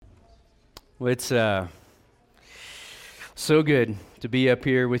Well, it's so good to be up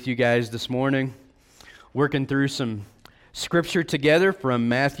here with you guys this morning, working through some scripture together from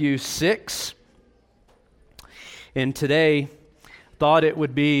Matthew 6. And today, thought it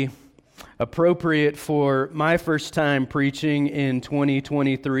would be appropriate for my first time preaching in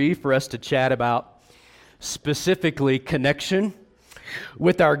 2023 for us to chat about specifically connection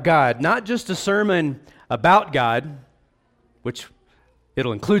with our God. Not just a sermon about God, which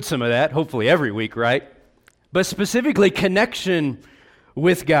it'll include some of that, hopefully every week, right? But specifically connection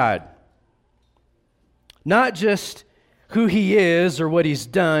with God. Not just who He is or what He's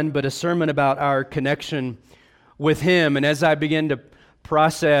done, but a sermon about our connection with Him. And as I begin to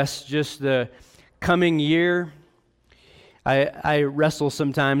process just the coming year, I wrestle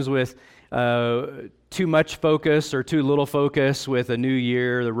sometimes with too much focus or too little focus with a new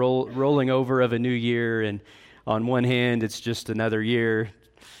year, the rolling over of a new year. And on one hand, it's just another year.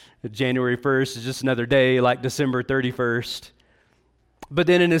 January 1st is just another day, like December 31st. But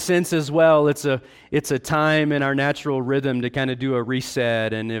then in a sense as well, it's a time in our natural rhythm to kind of do a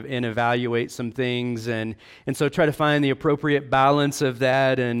reset and evaluate some things. And so try to find the appropriate balance of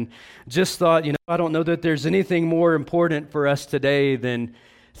that. And just thought, I don't know that there's anything more important for us today than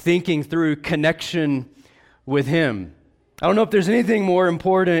thinking through connection with Him. I don't know if there's anything more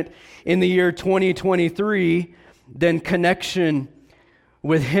important in the year 2023 than connection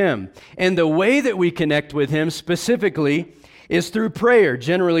with Him. And the way that we connect with Him specifically is through prayer.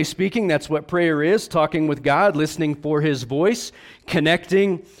 Generally speaking, that's what prayer is, talking with God, listening for His voice,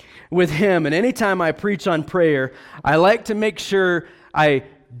 connecting with Him. And anytime I preach on prayer, I like to make sure I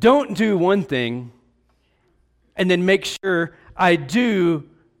don't do one thing and then make sure I do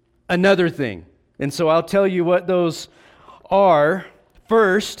another thing. And so I'll tell you what those are.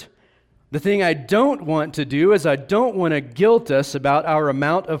 First, the thing I don't want to do is I don't want to guilt us about our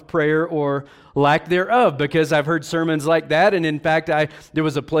amount of prayer or lack thereof, because I've heard sermons like that. And in fact, there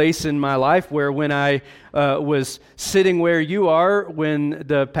was a place in my life where when I was sitting where you are, when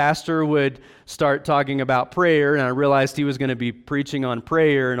the pastor would start talking about prayer, and I realized he was going to be preaching on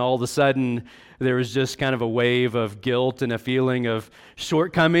prayer, and all of a sudden there was just kind of a wave of guilt and a feeling of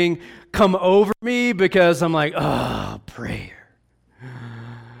shortcoming come over me, because I'm like, prayer.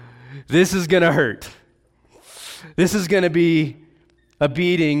 This is going to hurt. This is going to be a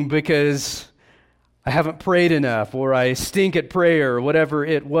beating because I haven't prayed enough, or I stink at prayer, or whatever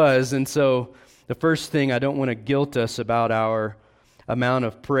it was. And so the first thing, I don't want to guilt us about our amount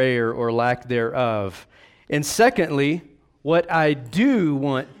of prayer or lack thereof. And secondly, what I do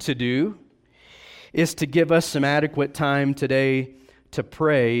want to do is to give us some adequate time today to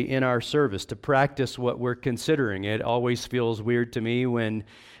pray in our service, to practice what we're considering. It always feels weird to me when,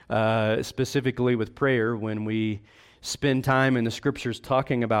 specifically with prayer, when we spend time in the Scriptures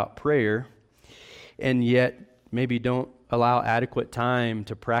talking about prayer, and yet maybe don't allow adequate time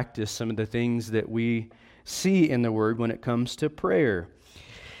to practice some of the things that we see in the Word when it comes to prayer.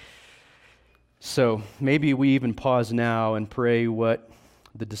 So maybe we even pause now and pray what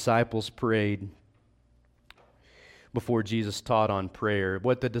the disciples prayed before Jesus taught on prayer,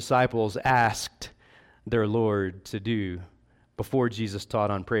 what the disciples asked their Lord to do before Jesus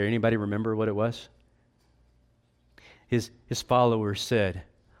taught on prayer. Anybody remember what it was? His followers said,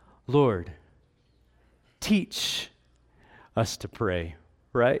 "Lord, teach us to pray,"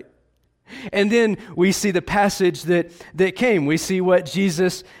 right? And then we see the passage that came. We see what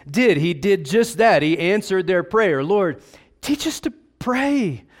Jesus did. He did just that. He answered their prayer. "Lord, teach us to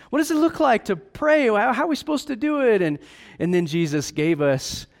pray. What does it look like to pray? How are we supposed to do it?" And then Jesus gave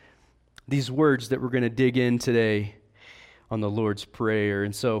us these words that we're going to dig in today on the Lord's Prayer.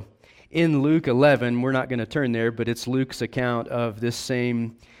 And so in Luke 11, we're not going to turn there, but it's Luke's account of this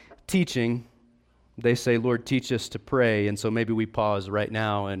same teaching. They say, "Lord, teach us to pray." And so maybe we pause right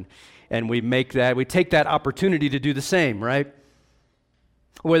now and we take that opportunity to do the same, right?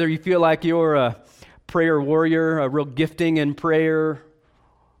 Whether you feel like you're a prayer warrior, a real gifting in prayer,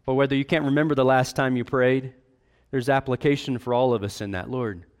 or whether you can't remember the last time you prayed, there's application for all of us in that.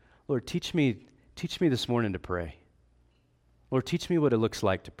 Lord, teach me this morning to pray. Lord, teach me what it looks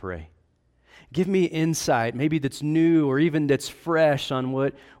like to pray. Give me insight, maybe that's new or even that's fresh, on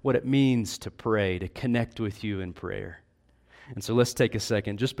what it means to pray, to connect with you in prayer. And so let's take a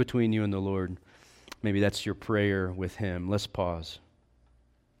second, just between you and the Lord. Maybe that's your prayer with Him. Let's pause.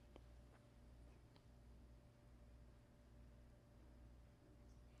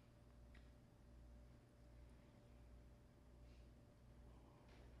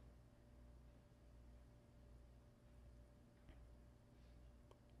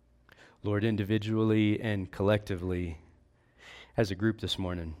 Lord, individually and collectively, as a group this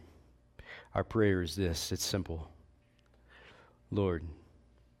morning, Our prayer is this. It's simple. Lord,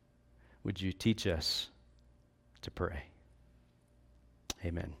 would you teach us to pray?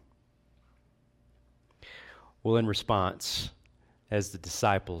 Amen. Well, in response, as the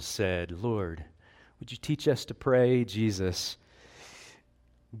disciples said, Lord, would you teach us to pray? Jesus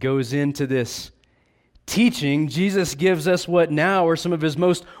goes into this teaching. Jesus gives us what now are some of his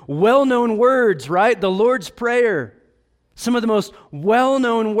most well-known words, right? The Lord's Prayer. Some of the most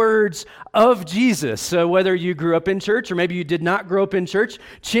well-known words of Jesus. So whether you grew up in church or maybe you did not grow up in church,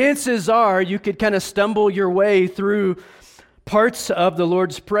 chances are you could kind of stumble your way through parts of the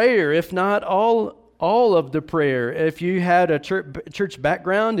Lord's Prayer, if not all of the prayer. If you had a church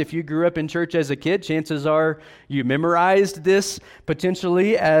background, if you grew up in church as a kid, chances are you memorized this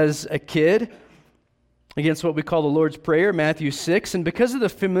potentially as a kid against what we call the Lord's Prayer, Matthew 6. And because of the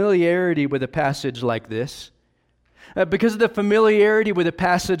familiarity with a passage like this,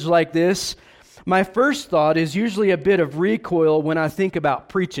 my first thought is usually a bit of recoil when I think about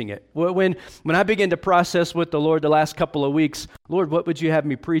preaching it. When I begin to process with the Lord the last couple of weeks, Lord, what would you have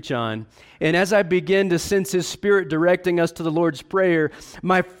me preach on? And as I begin to sense His Spirit directing us to the Lord's Prayer,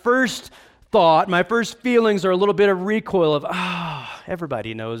 my first thought, my first feelings are a little bit of recoil of,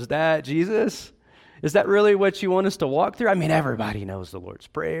 everybody knows that, Jesus. Is that really what you want us to walk through? I mean, everybody knows the Lord's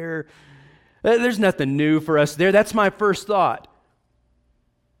Prayer. There's nothing new for us there. That's my first thought.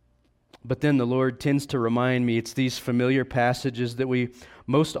 But then the Lord tends to remind me it's these familiar passages that we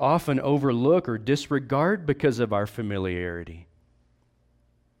most often overlook or disregard because of our familiarity.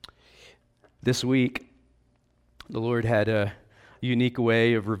 This week, the Lord had a unique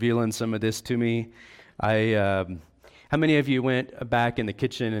way of revealing some of this to me. How many of you went back in the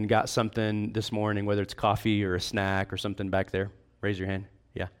kitchen and got something this morning, whether it's coffee or a snack or something back there? Raise your hand.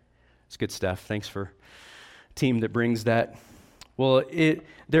 Yeah, it's good stuff. Thanks for team that brings that. Well,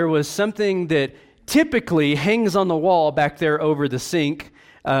 there was something that typically hangs on the wall back there over the sink.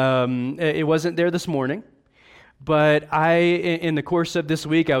 It wasn't there this morning, but in the course of this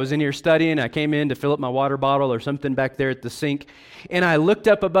week, I was in here studying. I came in to fill up my water bottle or something back there at the sink, and I looked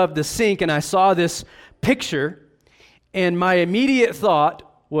up above the sink and I saw this picture, and my immediate thought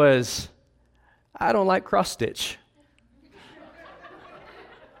was, I don't like cross stitch.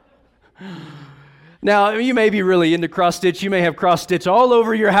 Now, you may be really into cross-stitch. You may have cross-stitch all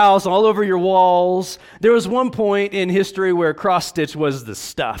over your house, all over your walls. There was one point in history where cross-stitch was the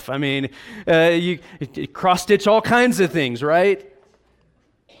stuff. I mean, you cross-stitch all kinds of things, right?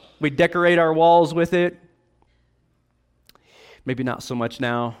 We decorate our walls with it. Maybe not so much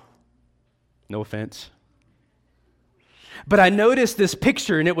now. No offense. But I noticed this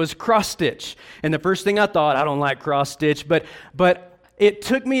picture, and it was cross-stitch. And the first thing I thought, I don't like cross-stitch, but it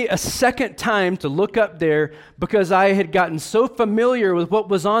took me a second time to look up there because I had gotten so familiar with what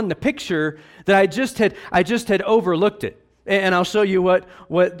was on the picture that I just had overlooked it. And I'll show you what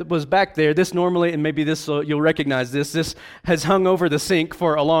was back there. This normally, and maybe this you'll recognize this. This has hung over the sink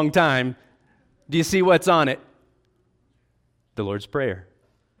for a long time. Do you see what's on it? The Lord's Prayer.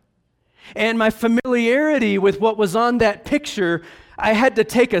 And my familiarity with what was on that picture, I had to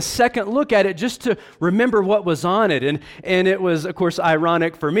take a second look at it just to remember what was on it. And it was, of course,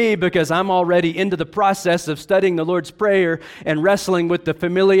 ironic for me because I'm already into the process of studying the Lord's Prayer and wrestling with the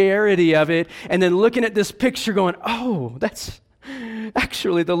familiarity of it, and then looking at this picture going, oh, that's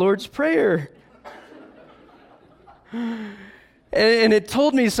actually the Lord's Prayer. And it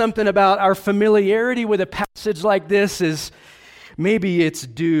told me something about our familiarity with a passage like this is maybe it's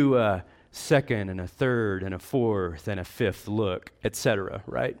due a second and a third and a fourth and a fifth look, etc.,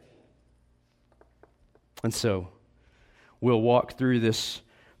 right? And so we'll walk through this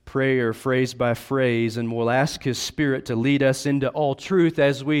prayer phrase by phrase, and we'll ask His Spirit to lead us into all truth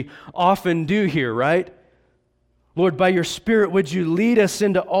as we often do here, right? Lord, by your Spirit, would you lead us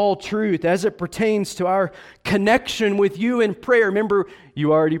into all truth as it pertains to our connection with you in prayer? Remember,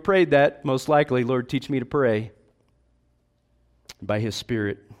 you already prayed that, most likely. Lord, teach me to pray. By His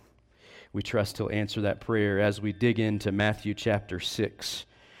Spirit, we trust He'll answer that prayer as we dig into Matthew chapter 6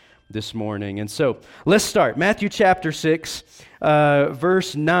 this morning. And so, let's start. Matthew chapter 6,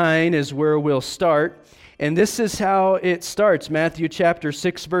 verse 9 is where we'll start. And this is how it starts. Matthew chapter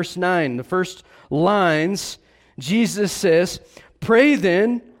 6, verse 9. The first lines, Jesus says, "Pray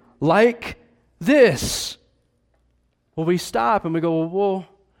then like this." Well, we stop and we go, well,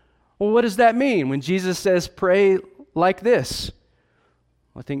 what does that mean when Jesus says, pray like this?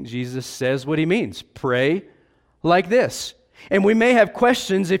 I think Jesus says what He means. Pray like this. And we may have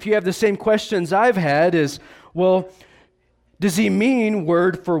questions, if you have the same questions I've had, is, well, does He mean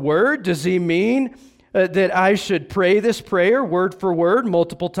word for word? Does He mean that I should pray this prayer word for word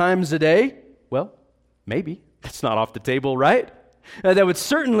multiple times a day? Well, maybe. That's not off the table, right? That would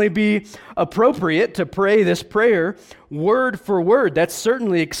certainly be appropriate to pray this prayer word for word. That's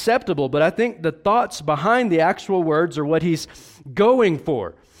certainly acceptable, but I think the thoughts behind the actual words are what he's going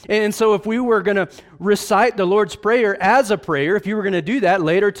for. And so if we were going to recite the Lord's Prayer as a prayer, if you were going to do that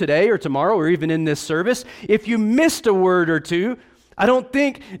later today or tomorrow or even in this service, if you missed a word or two, I don't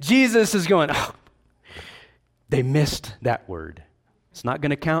think Jesus is going, oh, they missed that word. It's not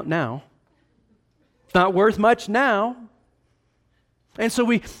going to count now. It's not worth much now. And so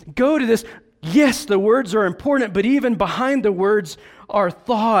we go to this, yes, the words are important, but even behind the words are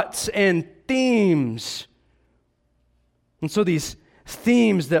thoughts and themes. And so these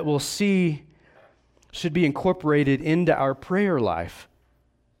themes that we'll see should be incorporated into our prayer life.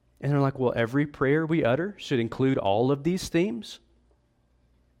 And they're like, well, every prayer we utter should include all of these themes?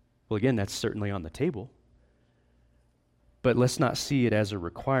 Well, again, that's certainly on the table. But let's not see it as a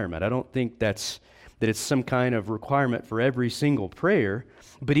requirement. I don't think that it's some kind of requirement for every single prayer,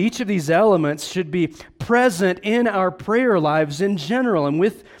 but each of these elements should be present in our prayer lives in general. And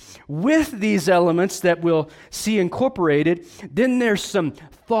with these elements that we'll see incorporated, then there's some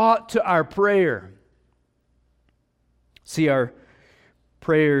thought to our prayer. See, our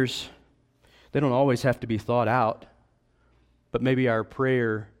prayers, they don't always have to be thought out, but maybe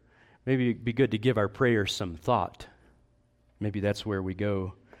it'd be good to give our prayer some thought. Maybe that's where we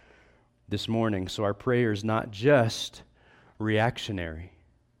go this morning. So our prayer is not just reactionary,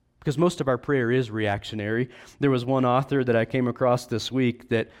 because most of our prayer is reactionary. There was one author that I came across this week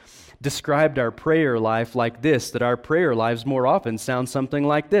that described our prayer life like this, that our prayer lives more often sound something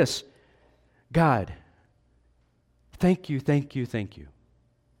like this: God, thank you, thank you, thank you.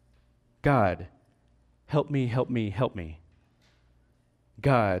 God, help me, help me, help me.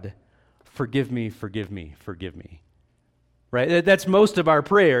 God, forgive me, forgive me, forgive me. Right? That's most of our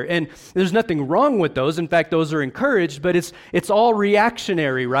prayer. And there's nothing wrong with those. In fact, those are encouraged, but it's all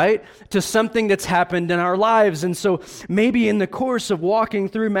reactionary, right, to something that's happened in our lives. And so maybe in the course of walking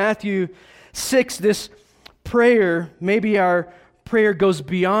through Matthew 6, this prayer, maybe our prayer goes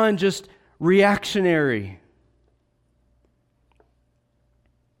beyond just reactionary.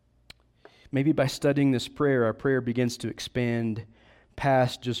 Maybe by studying this prayer, our prayer begins to expand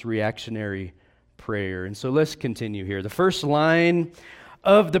past just reactionary prayer. And so let's continue here. The first line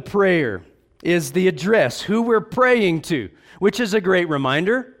of the prayer is the address, who we're praying to, which is a great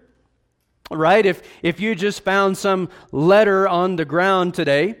reminder, right? If you just found some letter on the ground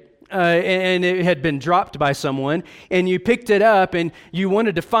today and it had been dropped by someone and you picked it up and you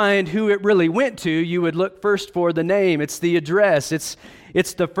wanted to find who it really went to, you would look first for the name. It's the address. It's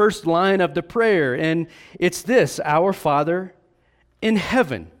the first line of the prayer. And it's this: Our Father in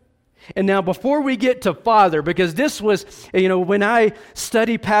heaven. And now before we get to Father, because this was, when I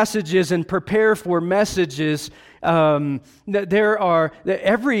study passages and prepare for messages, there are,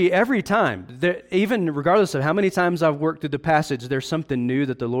 every time, even regardless of how many times I've worked through the passage, there's something new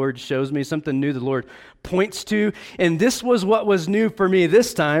that the Lord shows me, something new the Lord points to. And this was what was new for me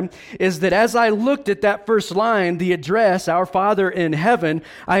this time, is that as I looked at that first line, the address, Our Father in heaven,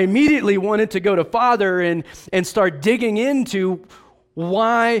 I immediately wanted to go to Father and start digging into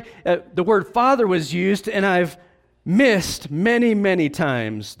why the word Father was used, and I've missed many, many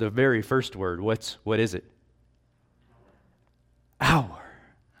times the very first word. What is it? Our.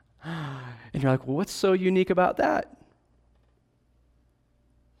 And you're like, well, what's so unique about that?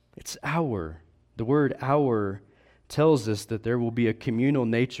 It's our. The word our tells us that there will be a communal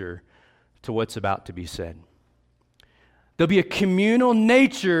nature to what's about to be said. There'll be a communal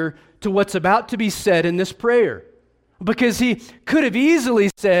nature to what's about to be said in this prayer. Because he could have easily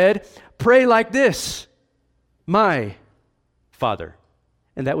said, pray like this, my Father.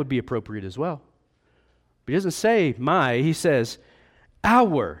 And that would be appropriate as well. But he doesn't say my, he says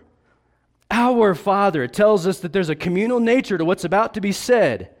our Father. It tells us that there's a communal nature to what's about to be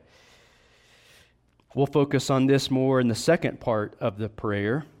said. We'll focus on this more in the second part of the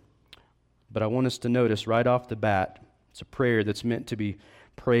prayer. But I want us to notice right off the bat, it's a prayer that's meant to be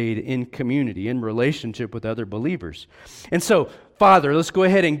prayed in community, in relationship with other believers. And so, Father, let's go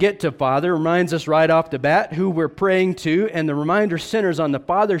ahead and get to Father. Reminds us right off the bat who we're praying to, and the reminder centers on the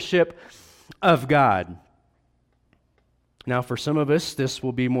fathership of God. Now, for some of us, this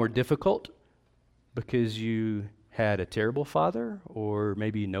will be more difficult because you had a terrible father or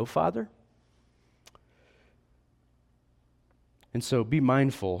maybe no father. And so be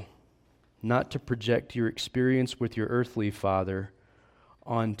mindful not to project your experience with your earthly father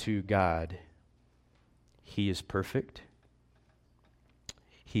onto God. He is perfect,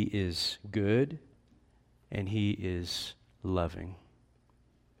 He is good, and He is loving.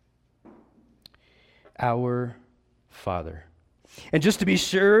 our Father. And just to be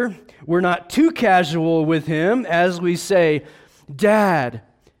sure, we're not too casual with him as we say, Dad,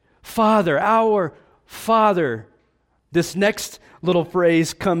 Father, our Father. This next little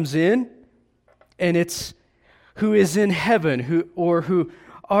phrase comes in, and it's who is in heaven, who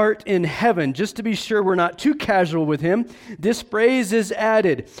art in heaven. Just to be sure we're not too casual with him, this phrase is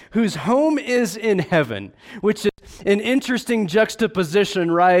added, whose home is in heaven, which is an interesting juxtaposition,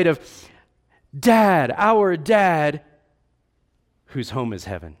 right, of Dad, our Dad, whose home is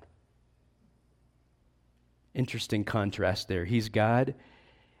heaven. Interesting contrast there. He's God,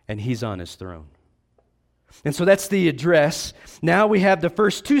 and he's on his throne. And so that's the address. Now we have the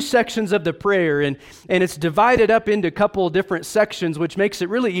first two sections of the prayer, and it's divided up into a couple of different sections, which makes it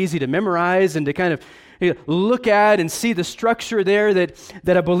really easy to memorize and to kind of look at and see the structure there that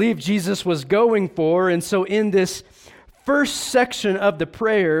I believe Jesus was going for. And so in this first section of the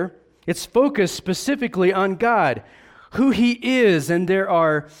prayer, it's focused specifically on God, who he is, and there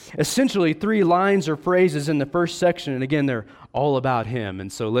are essentially 3 lines or phrases in the first section, and again, they're all about him. And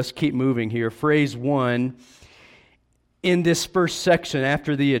so let's keep moving here. Phrase 1 in this first section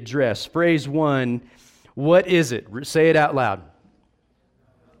after the address. Phrase 1, what is it? Say it out loud.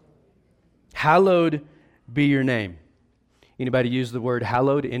 Hallowed be your name. Anybody use the word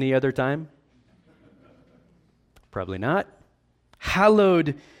hallowed any other time? Probably not.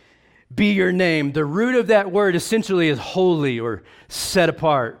 Hallowed be your name. The root of that word essentially is holy or set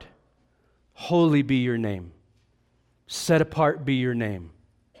apart. Holy be your name. Set apart be your name.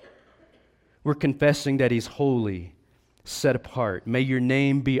 We're confessing that he's holy, set apart. May your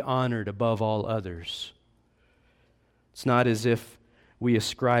name be honored above all others. It's not as if we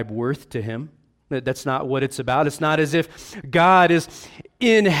ascribe worth to him. That's not what it's about. It's not as if God is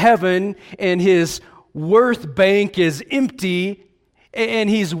in heaven and his worth bank is empty and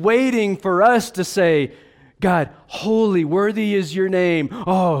he's waiting for us to say, God, holy, worthy is your name.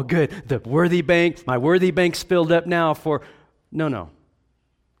 Oh, good. The worthy bank, my worthy bank's filled up now for... No.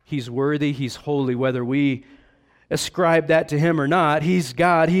 He's worthy, he's holy, whether we ascribe that to him or not. He's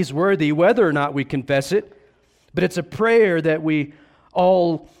God, he's worthy, whether or not we confess it. But it's a prayer that we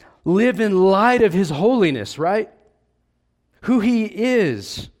all live in light of his holiness, right? Who he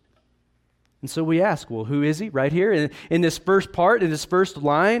is. And so we ask, well, who is he? Right here in this first part, in this first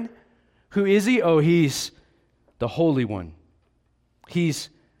line, who is he? Oh, he's the Holy One. He's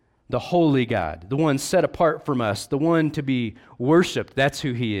the holy God, the one set apart from us, the one to be worshiped. That's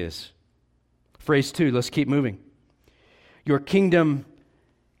who he is. Phrase 2, let's keep moving. Your kingdom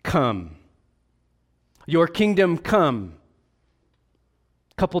come. Your kingdom come.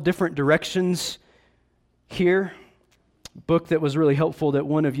 A couple different directions here. Book that was really helpful that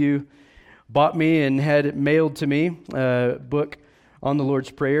one of you bought me and had it mailed to me, a book on the Lord's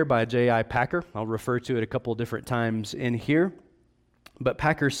Prayer by J.I. Packer. I'll refer to it a couple different times in here. But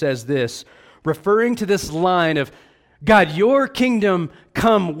Packer says this, referring to this line of, God, your kingdom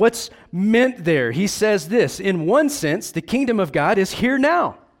come, what's meant there? He says this, in one sense, the kingdom of God is here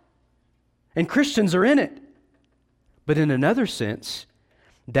now, and Christians are in it. But in another sense,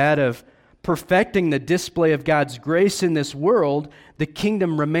 that of perfecting the display of God's grace in this world, the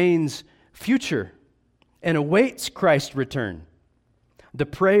kingdom remains future and awaits Christ's return. The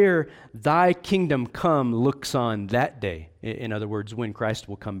prayer, thy kingdom come, looks on that day. In other words, when Christ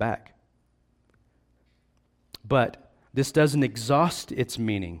will come back. But this doesn't exhaust its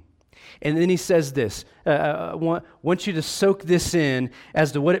meaning. And then he says this, I want you to soak this in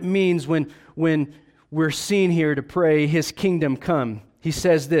as to what it means when we're seen here to pray his kingdom come. He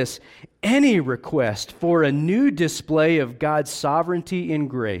says this, any request for a new display of God's sovereignty and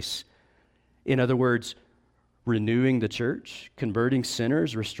grace, in other words, renewing the church, converting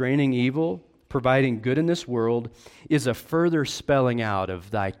sinners, restraining evil, providing good in this world, is a further spelling out of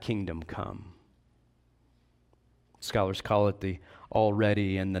thy kingdom come. Scholars call it the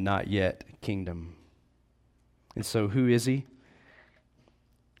already and the not yet kingdom. And so who is he?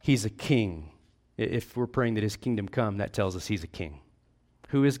 He's a king. If we're praying that his kingdom come, that tells us he's a king.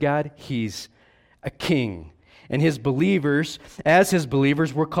 Who is God? He's a king. And his believers, as his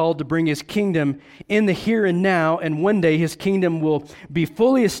believers, we're called to bring his kingdom in the here and now, and one day his kingdom will be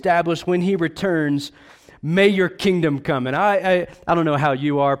fully established when he returns. May your kingdom come. And I don't know how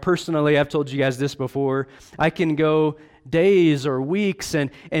you are. Personally, I've told you guys this before. I can go days or weeks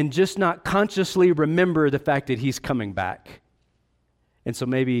and just not consciously remember the fact that he's coming back. And so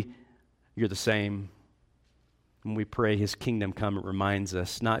maybe you're the same. When we pray his kingdom come, it reminds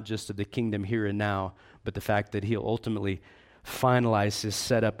us not just of the kingdom here and now, but the fact that he'll ultimately finalize his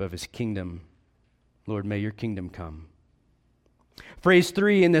setup of his kingdom. Lord, may your kingdom come. Phrase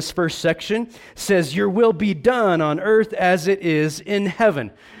 3 in this first section says, your will be done on earth as it is in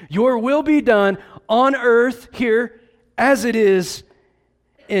heaven. Your will be done on earth here as it is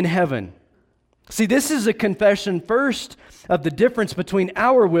in heaven. See, this is a confession first of the difference between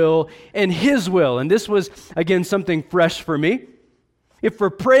our will and His will. And this was, again, something fresh for me. If we're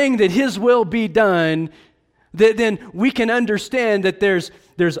praying that His will be done, then we can understand that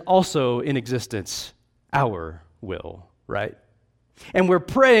there's also in existence our will, right? And we're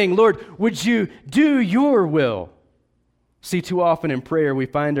praying, Lord, would you do your will? See, too often in prayer, we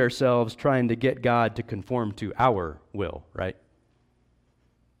find ourselves trying to get God to conform to our will, right?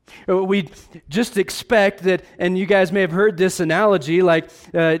 We just expect that, and you guys may have heard this analogy, like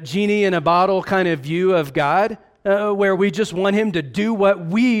genie in a bottle kind of view of God, where we just want Him to do what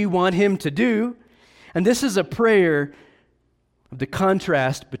we want Him to do. And this is a prayer of the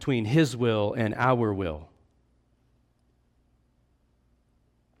contrast between His will and our will.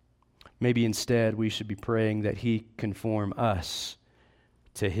 Maybe instead we should be praying that He conform us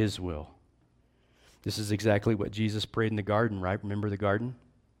to His will. This is exactly what Jesus prayed in the garden, right? Remember the garden?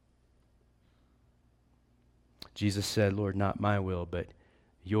 Jesus said, Lord, not my will, but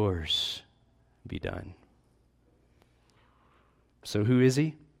yours be done. So who is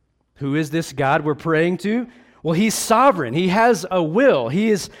He? Who is this God we're praying to? Well, He's sovereign. He has a will. He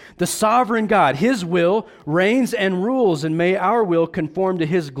is the sovereign God. His will reigns and rules, and may our will conform to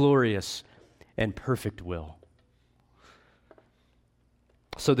His glorious and perfect will.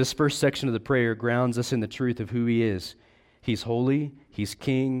 So this first section of the prayer grounds us in the truth of who He is. He's holy, He's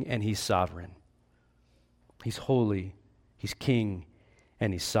King, and He's sovereign. He's holy, He's King,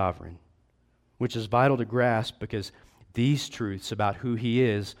 and He's sovereign, which is vital to grasp because these truths about who He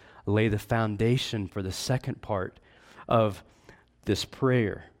is lay the foundation for the second part of this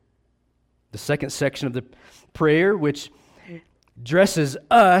prayer. The second section of the prayer, which addresses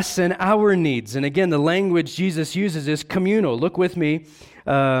us and our needs. And again, the language Jesus uses is communal. Look with me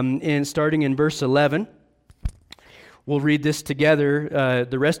starting in verse 11. We'll read this together,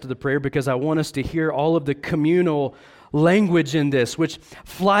 the rest of the prayer, because I want us to hear all of the communal language in this, which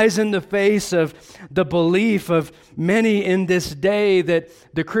flies in the face of the belief of many in this day that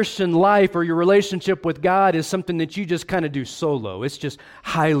the Christian life or your relationship with God is something that you just kind of do solo. It's just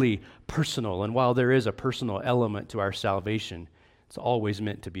highly personal. And while there is a personal element to our salvation, it's always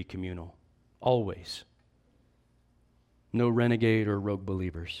meant to be communal. Always. No renegade or rogue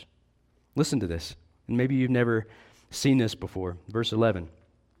believers. Listen to this. And maybe you've never seen this before. Verse 11.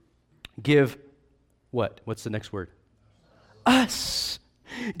 Give what? What's the next word? Us.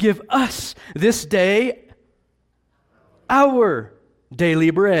 Give us this day our daily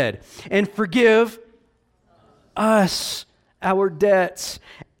bread. And forgive us our debts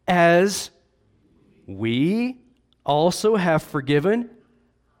as we also have forgiven.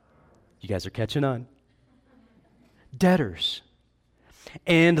 You guys are catching on. Debtors.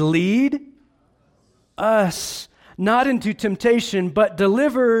 And lead us not into temptation, but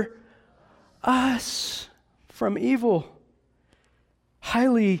deliver us from evil.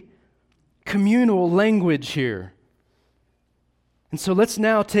 Highly communal language here. And so let's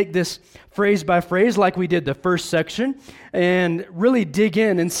now take this phrase by phrase like we did the first section and really dig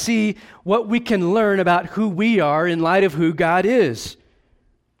in and see what we can learn about who we are in light of who God is.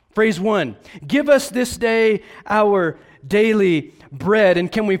 Phrase 1, give us this day our daily bread.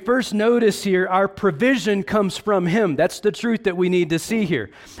 And can we first notice here, our provision comes from Him. That's the truth that we need to see here.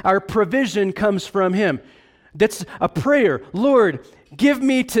 Our provision comes from Him. That's a prayer. Lord, give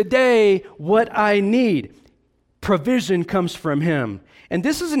me today what I need. Provision comes from Him. And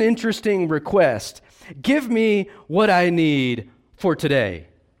this is an interesting request. Give me what I need for today.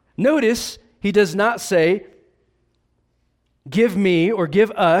 Notice, He does not say, give me or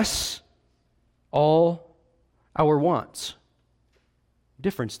give us all our wants.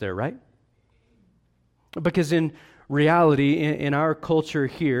 Difference there, right? Because in reality, in our culture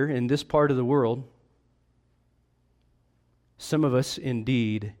here, in this part of the world, some of us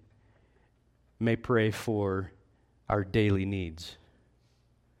indeed may pray for our daily needs.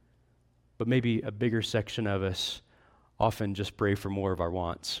 But maybe a bigger section of us often just pray for more of our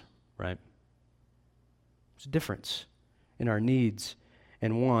wants, right? There's a difference in our needs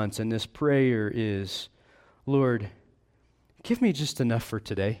and wants. And this prayer is, Lord, give me just enough for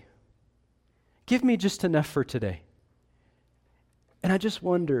today. Give me just enough for today. And I just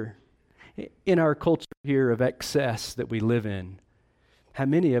wonder, in our culture here of excess that we live in, how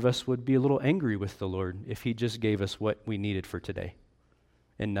many of us would be a little angry with the Lord if He just gave us what we needed for today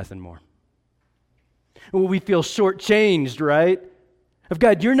and nothing more? Well, we feel shortchanged, right? Of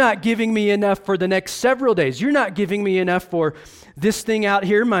God, you're not giving me enough for the next several days. You're not giving me enough for this thing out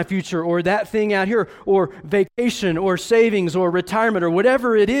here in my future, or that thing out here, or vacation, or savings, or retirement, or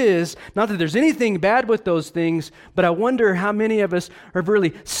whatever it is. Not that there's anything bad with those things, but I wonder how many of us are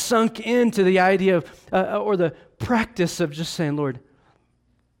really sunk into the idea of, or the practice of just saying, Lord,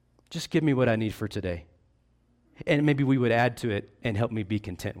 just give me what I need for today. And maybe we would add to it and help me be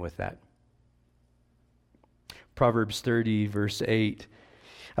content with that. Proverbs 30, verse 8.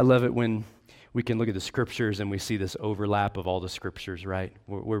 I love it when we can look at the scriptures and we see this overlap of all the scriptures, right?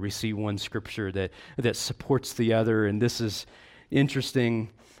 Where we see one scripture that supports the other. And this is interesting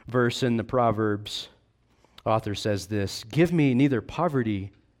verse in the Proverbs. Author says this, give me neither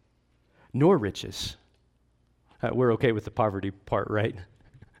poverty nor riches. We're okay with the poverty part, right?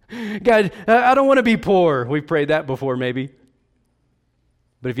 God, I don't want to be poor. We've prayed that before maybe.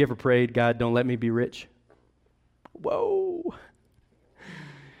 But have you ever prayed, God, don't let me be rich? Whoa.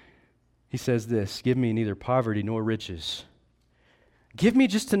 He says this, give me neither poverty nor riches. Give me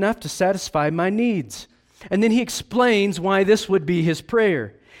just enough to satisfy my needs. And then he explains why this would be his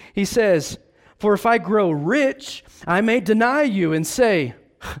prayer. He says, for if I grow rich, I may deny you and say,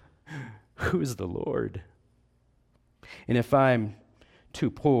 who is the Lord? And if I'm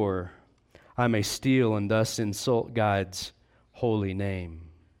too poor, I may steal and thus insult God's holy name.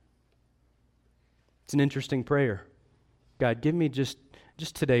 It's an interesting prayer. God, give me just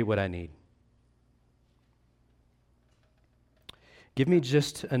today what I need. Give me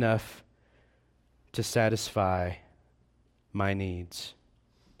just enough to satisfy my needs.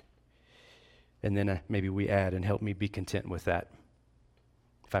 And then maybe we add, and help me be content with that.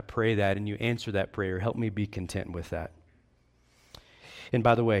 If I pray that and you answer that prayer, help me be content with that. And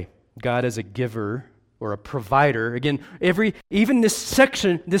by the way, God as a giver or a provider, again, even this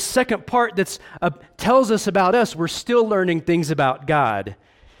section, this second part that's tells us about us, we're still learning things about God.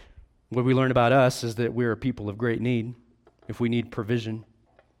 What we learn about us is that we're a people of great need. If we need provision,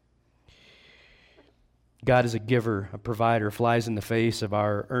 God is a giver, a provider, flies in the face of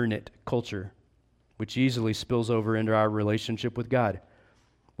our earn it culture, which easily spills over into our relationship with God.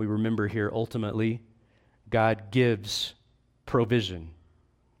 We remember here ultimately, God gives provision,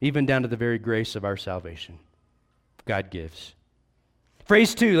 even down to the very grace of our salvation. God gives.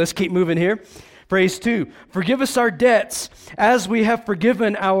 Phrase 2, let's keep moving here. Phrase 2, forgive us our debts as we have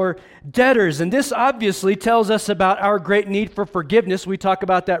forgiven our debtors. And this obviously tells us about our great need for forgiveness. We talk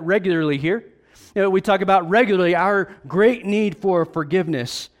about that regularly here. We talk about regularly our great need for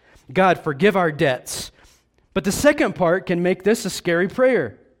forgiveness. God, forgive our debts. But the second part can make this a scary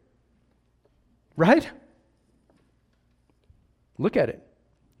prayer. Right? Look at it.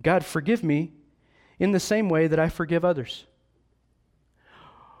 God, forgive me in the same way that I forgive others.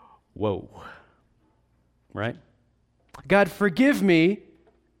 Whoa. Right? God, forgive me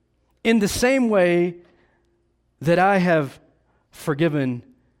in the same way that I have forgiven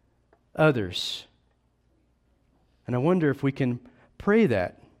others. And I wonder if we can pray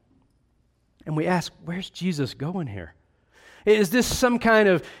that. And we ask, where's Jesus going here? Is this some kind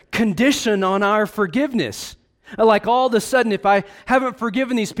of condition on our forgiveness? Like all of a sudden, if I haven't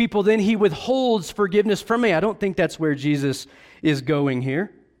forgiven these people, then he withholds forgiveness from me. I don't think that's where Jesus is going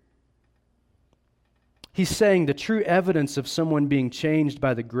here. He's saying the true evidence of someone being changed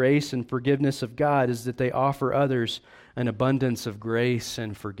by the grace and forgiveness of God is that they offer others an abundance of grace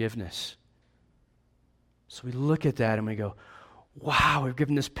and forgiveness. So we look at that and we go, wow, we've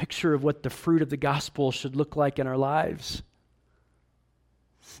given this picture of what the fruit of the gospel should look like in our lives.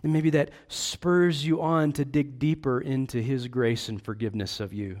 And maybe that spurs you on to dig deeper into his grace and forgiveness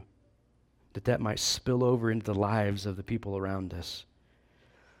of you, that might spill over into the lives of the people around us.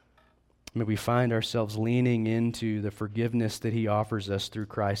 May we find ourselves leaning into the forgiveness that he offers us through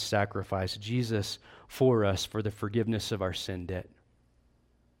Christ's sacrifice, Jesus for us for the forgiveness of our sin debt.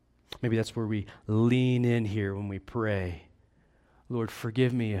 Maybe that's where we lean in here when we pray. Lord,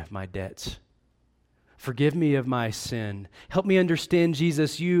 forgive me of my debts. Forgive me of my sin. Help me understand,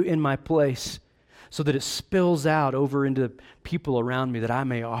 Jesus, you in my place, so that it spills out over into people around me, that I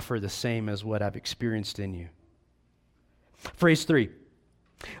may offer the same as what I've experienced in you. Phrase 3.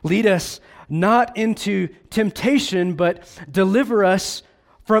 Lead us not into temptation, but deliver us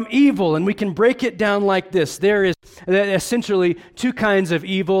from evil. And we can break it down like this. There is essentially two kinds of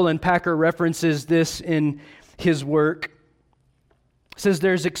evil, and Packer references this in his work. It says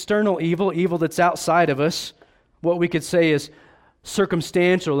there's external evil, evil that's outside of us. What we could say is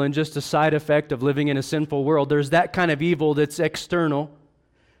circumstantial and just a side effect of living in a sinful world. There's that kind of evil that's external.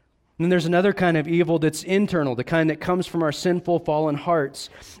 And then there's another kind of evil that's internal, the kind that comes from our sinful, fallen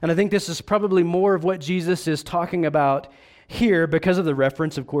hearts. And I think this is probably more of what Jesus is talking about here because of the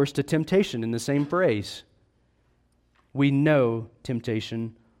reference, of course, to temptation in the same phrase. We know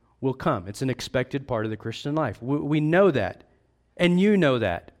temptation will come. It's an expected part of the Christian life. We know that, and you know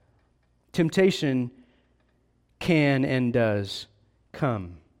that. Temptation can and does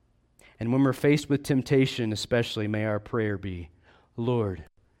come. And when we're faced with temptation, especially, may our prayer be, Lord,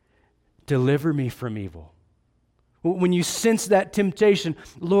 deliver me from evil. When you sense that temptation,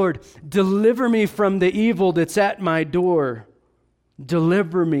 Lord, deliver me from the evil that's at my door.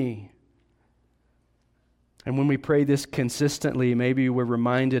 Deliver me. And when we pray this consistently, maybe we're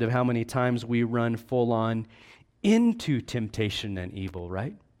reminded of how many times we run full on into temptation and evil,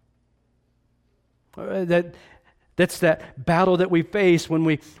 right? That's that battle that we face when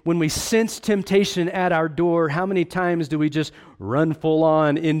we sense temptation at our door. How many times do we just run full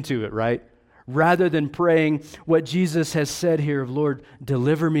on into it, right? Rather than praying what Jesus has said here of, Lord,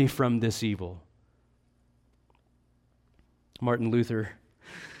 deliver me from this evil. Martin Luther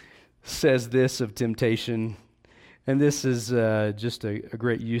says this of temptation, and this is just a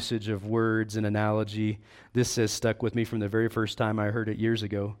great usage of words and analogy. This has stuck with me from the very first time I heard it years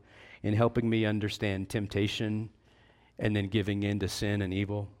ago in helping me understand temptation and then giving in to sin and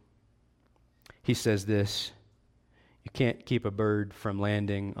evil. He says this, you can't keep a bird from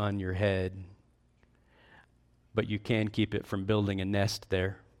landing on your head, but you can keep it from building a nest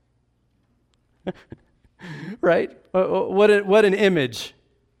there. Right? What an image.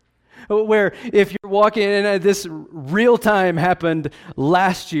 Where if you're walking, and this real time happened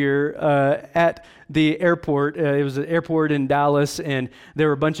last year at the airport. It was an airport in Dallas, and there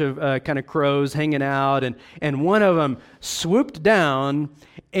were a bunch of kind of crows hanging out, and one of them swooped down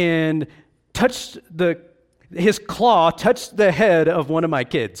and his claw touched the head of one of my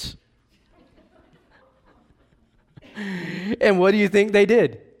kids. And what do you think they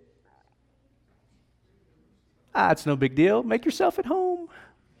did? It's no big deal. Make yourself at home.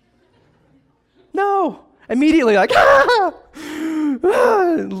 No. Immediately like,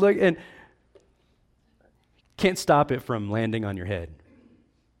 look, and can't stop it from landing on your head.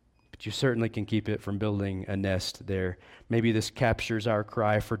 But you certainly can keep it from building a nest there. Maybe this captures our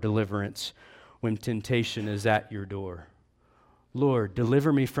cry for deliverance when temptation is at your door. Lord,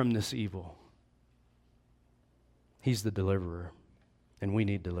 deliver me from this evil. He's the deliverer, and we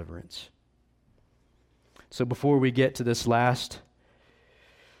need deliverance. So before we get to this last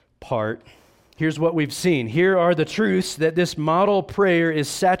part, here's what we've seen. Here are the truths that this model prayer is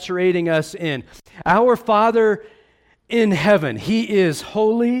saturating us in. Our Father in heaven, He is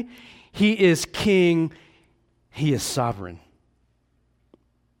holy, He is King, He is sovereign.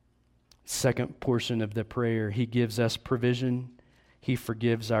 Second portion of the prayer, He gives us provision, He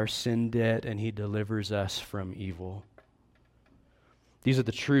forgives our sin debt, and He delivers us from evil. These are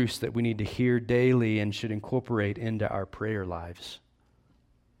the truths that we need to hear daily and should incorporate into our prayer lives.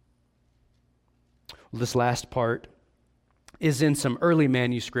 Well, this last part is in some early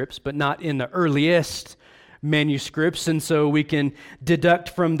manuscripts, but not in the earliest manuscripts, and so we can deduct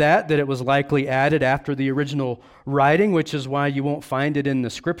from that it was likely added after the original writing, which is why you won't find it in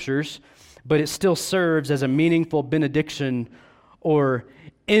the Scriptures, but it still serves as a meaningful benediction or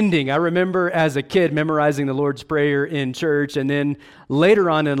ending. I remember as a kid memorizing the Lord's Prayer in church, and then later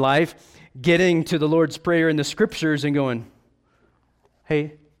on in life getting to the Lord's Prayer in the Scriptures and going,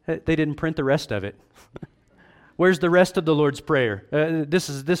 hey, they didn't print the rest of it. Where's the rest of the Lord's Prayer?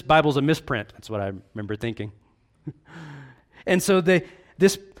 This Bible's a misprint. That's what I remember thinking. And so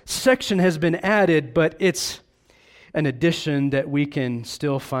this section has been added, but it's an addition that we can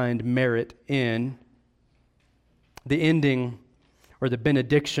still find merit in. The ending or the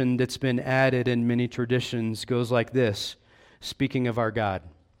benediction that's been added in many traditions goes like this, speaking of our God.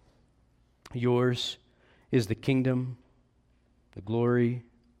 Yours is the kingdom, the glory,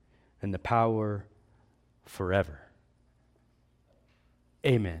 and the power forever.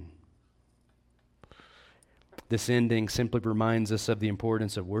 Amen. This ending simply reminds us of the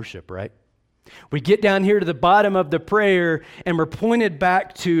importance of worship, right? We get down here to the bottom of the prayer and we're pointed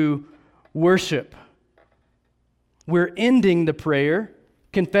back to worship. We're ending the prayer,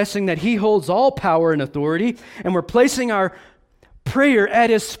 confessing that He holds all power and authority, and we're placing our prayer at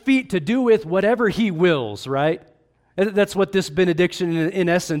His feet to do with whatever He wills, right? That's what this benediction in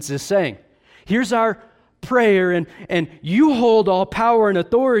essence is saying. Here's our prayer, and you hold all power and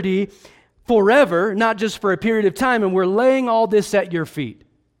authority forever, not just for a period of time, and we're laying all this at your feet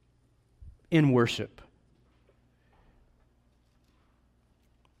in worship.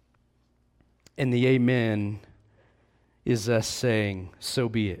 And the amen is us saying, so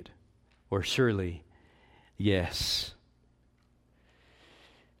be it, or surely, yes.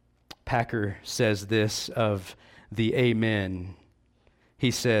 Packer says this of the amen.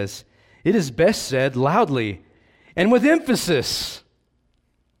 He says, it is best said loudly and with emphasis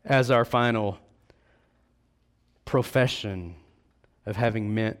as our final profession of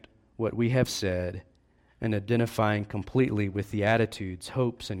having meant what we have said and identifying completely with the attitudes,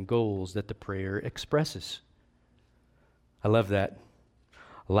 hopes, and goals that the prayer expresses. I love that.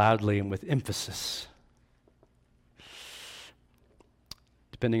 Loudly and with emphasis.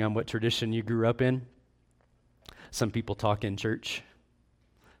 Depending on what tradition you grew up in, some people talk in church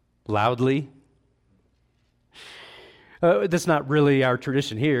loudly. That's not really our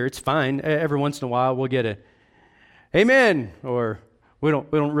tradition here. It's fine. Every once in a while we'll get a amen, or we don't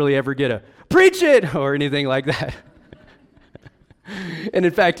really ever get a preach it or anything like that. And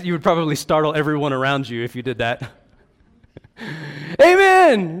in fact, you would probably startle everyone around you if you did that.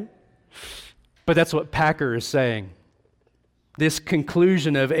 Amen! But that's what Packer is saying. This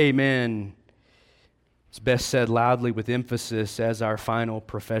conclusion of amen is best said loudly with emphasis as our final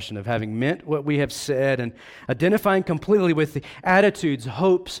profession of having meant what we have said and identifying completely with the attitudes,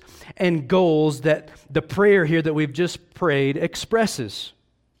 hopes, and goals that the prayer here that we've just prayed expresses.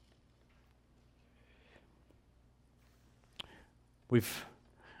 We've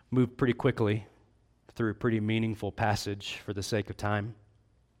moved pretty quickly through a pretty meaningful passage for the sake of time.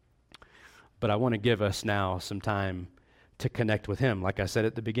 But I want to give us now some time to connect with Him. Like I said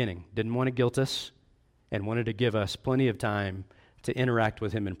at the beginning, didn't want to guilt us and wanted to give us plenty of time to interact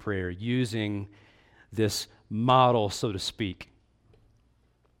with Him in prayer using this model, so to speak.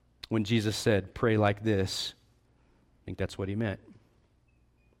 When Jesus said, pray like this, I think that's what He meant.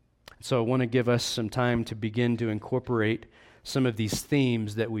 So I want to give us some time to begin to incorporate some of these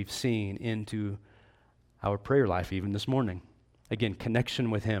themes that we've seen into our prayer life even this morning. Again,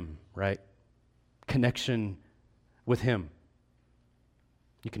 connection with Him, right? Connection with Him.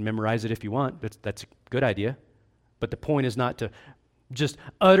 You can memorize it if you want. That's a good idea. But the point is not to just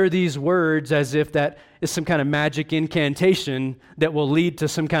utter these words as if that is some kind of magic incantation that will lead to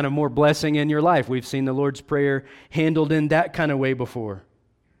some kind of more blessing in your life. We've seen the Lord's Prayer handled in that kind of way before.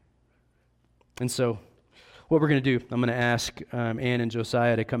 And so what we're going to do, I'm going to ask Ann and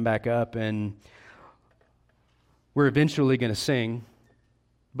Josiah to come back up, and we're eventually going to sing,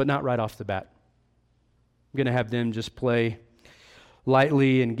 but not right off the bat. I'm going to have them just play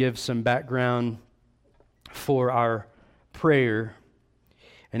lightly and give some background for our prayer.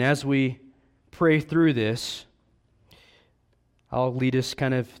 And as we pray through this, I'll lead us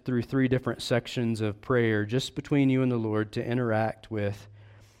kind of through 3 different sections of prayer just between you and the Lord to interact with.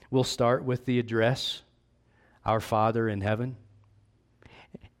 We'll start with the address, Our Father in heaven.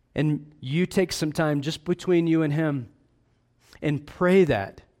 And you take some time just between you and Him and pray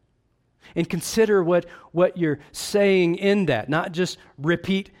that. And consider what you're saying in that. Not just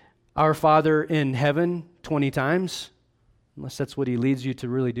repeat Our Father in heaven 20 times, unless that's what He leads you to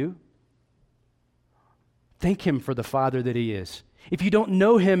really do. Thank Him for the Father that He is. If you don't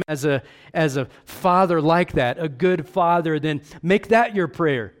know Him as a Father like that, a good Father, then make that your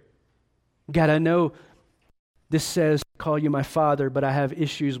prayer. God, I know this says, call you my Father, but I have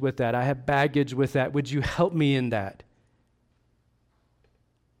issues with that. I have baggage with that. Would you help me in that?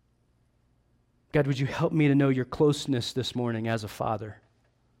 God, would you help me to know your closeness this morning as a Father?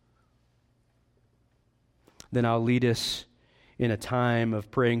 Then I'll lead us in a time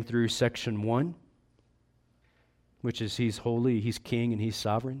of praying through section 1, which is He's holy, He's King, and He's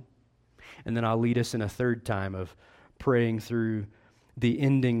sovereign. And then I'll lead us in a third time of praying through the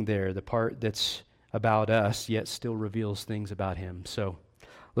ending there, the part that's about us, yet still reveals things about Him. So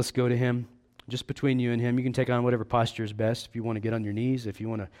let's go to Him. Just between you and Him, you can take on whatever posture is best. If you want to get on your knees, if you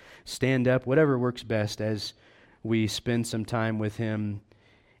want to stand up, whatever works best as we spend some time with Him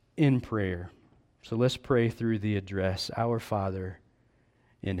in prayer. So let's pray through the address, Our Father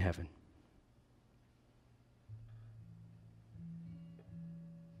in heaven.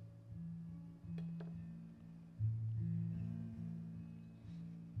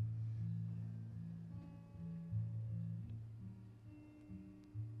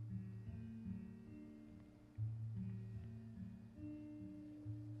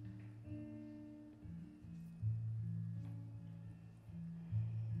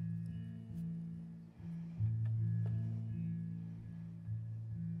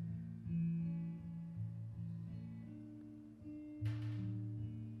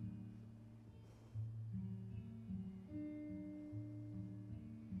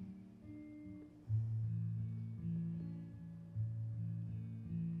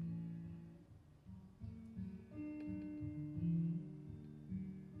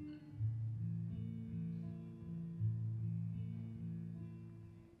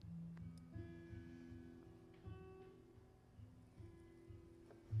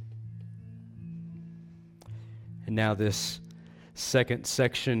 And now this second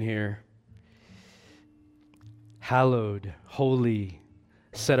section here. Hallowed, holy,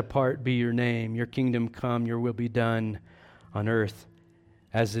 set apart be your name. Your kingdom come, your will be done on earth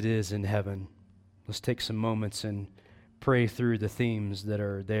as it is in heaven. Let's take some moments and pray through the themes that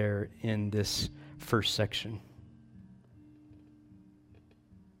are there in this first section.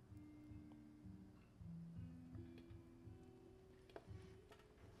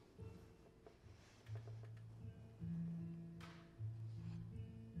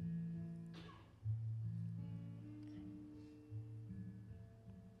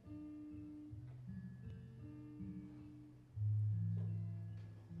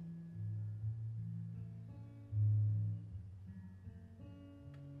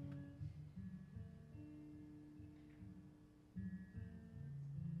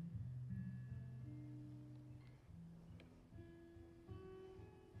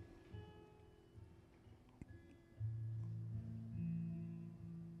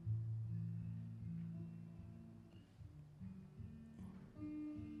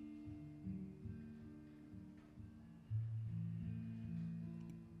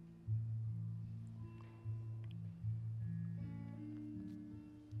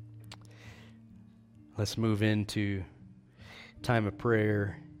 Let's move into time of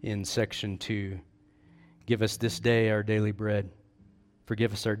prayer in section 2. Give us this day our daily bread.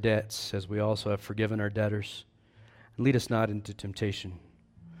 Forgive us our debts as we also have forgiven our debtors. And lead us not into temptation,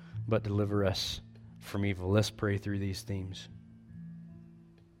 but deliver us from evil. Let's pray through these themes.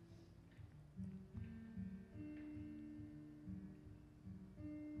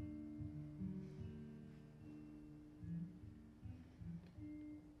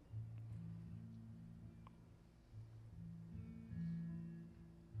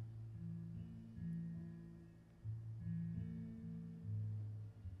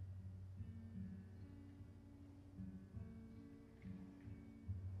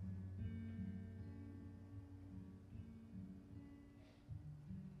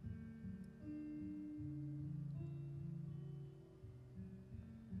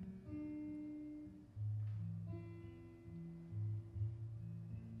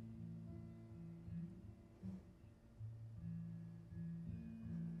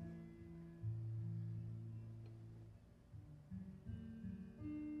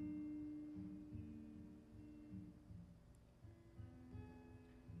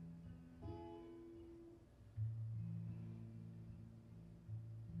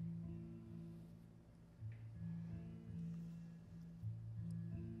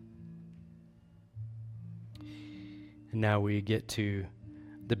 And now we get to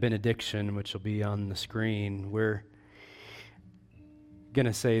the benediction, which will be on the screen. We're going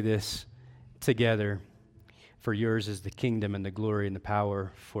to say this together. For yours is the kingdom and the glory and the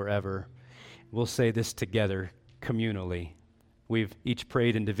power forever. We'll say this together communally. We've each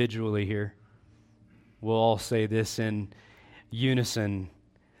prayed individually here. We'll all say this in unison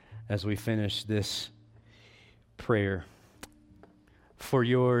as we finish this prayer. For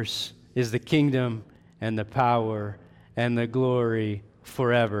yours is the kingdom and the power and the glory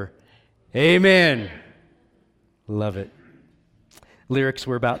forever. Amen. Love it. Lyrics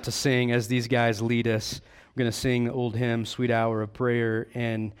we're about to sing as these guys lead us. We're going to sing the old hymn, Sweet Hour of Prayer.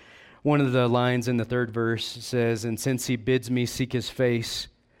 And one of the lines in the third verse says, and since he bids me seek his face,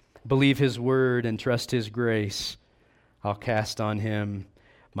 believe his word and trust his grace, I'll cast on him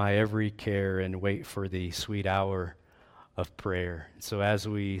my every care and wait for the sweet hour of prayer. So as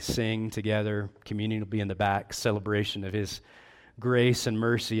we sing together, communion will be in the back, celebration of his grace and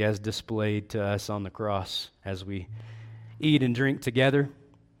mercy as displayed to us on the cross as we eat and drink together.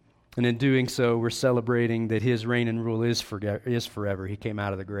 And in doing so, we're celebrating that his reign and rule is forever. He came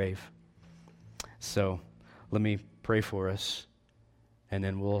out of the grave. So let me pray for us, and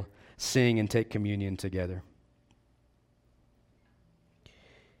then we'll sing and take communion together.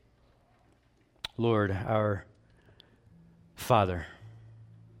 Lord, our Father,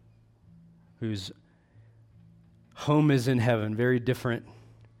 whose home is in heaven, very different.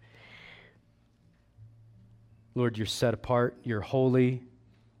 Lord, you're set apart, you're holy.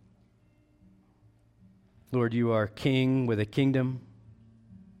 Lord, you are king with a kingdom.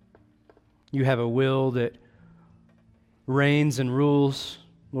 You have a will that reigns and rules.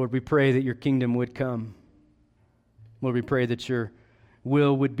 Lord, we pray that your kingdom would come. Lord, we pray that your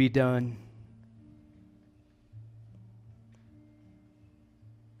will would be done.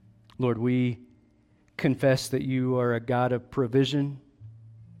 Lord, we confess that you are a God of provision.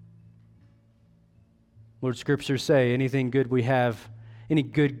 Lord, scriptures say anything good we have, any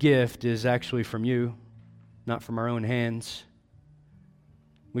good gift is actually from you, not from our own hands.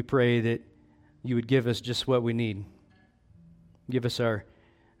 We pray that you would give us just what we need. Give us our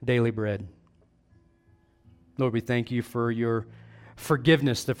daily bread. Lord, we thank you for your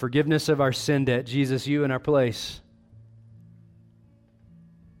forgiveness, the forgiveness of our sin debt. Jesus, you in our place.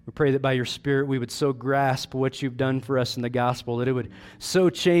 We pray that by your Spirit we would so grasp what you've done for us in the gospel, that it would so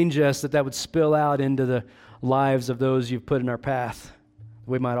change us that would spill out into the lives of those you've put in our path.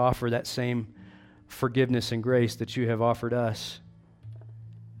 We might offer that same forgiveness and grace that you have offered us.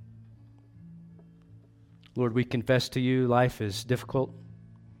 Lord, we confess to you life is difficult.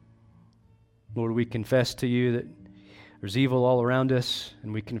 Lord, we confess to you that there's evil all around us,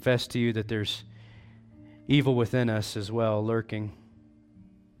 and we confess to you that there's evil within us as well, lurking.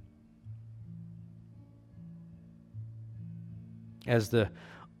 As the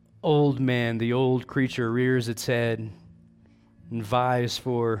old man, the old creature rears its head and vies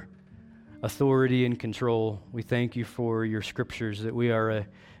for authority and control, we thank you for your scriptures, that we are a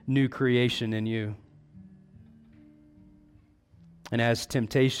new creation in you. And as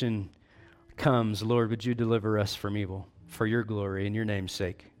temptation comes, Lord, would you deliver us from evil for your glory and your name's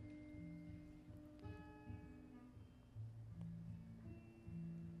sake.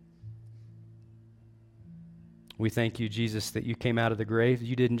 We thank you, Jesus, that you came out of the grave.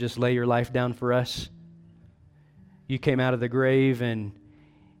 You didn't just lay your life down for us. You came out of the grave, and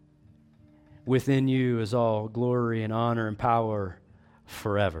within you is all glory and honor and power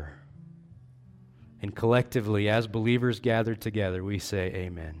forever. And collectively, as believers gathered together, we say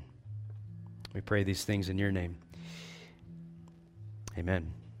amen. We pray these things in your name.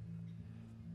 Amen.